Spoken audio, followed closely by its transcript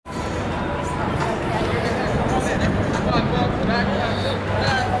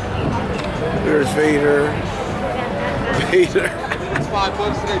Vader. Vader.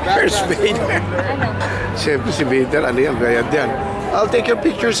 Where's Vader? Siyempre si Vader, ano yan, bayad yan. I'll take your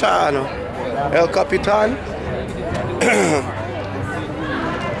picture sa ano, El Capitan.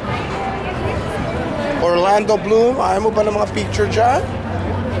 Orlando Bloom, ayaw mo ba ng mga picture dyan?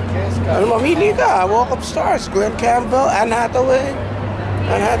 Ano, mamili ka, Walk of Stars, Glenn Campbell, Anne Hathaway.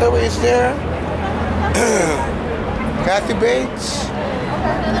 Anne Hathaway is there. Kathy Bates.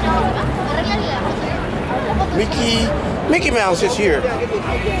 Mickey Mouse is here.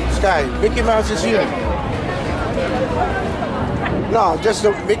 Sky, Mickey Mouse is here. No, just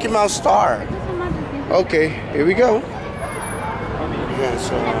the Mickey Mouse star. Okay, here we go. Yeah,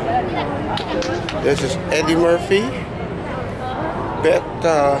 so this is Eddie Murphy.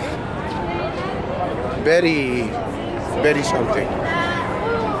 Betty something.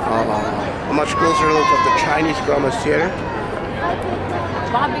 A much closer look at the Chinese drama theater.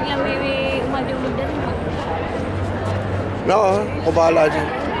 No, ako bahala dyan.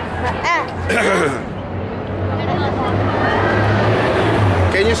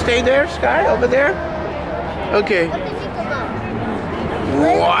 Can you stay there, Sky? Over there? Okay.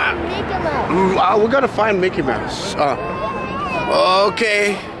 Wow. We're gonna find Mickey Mouse.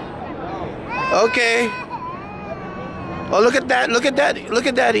 Okay. Okay. Oh, look at that. Look at Daddy. Look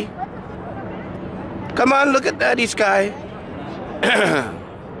at Daddy. Come on, look at Daddy, Sky.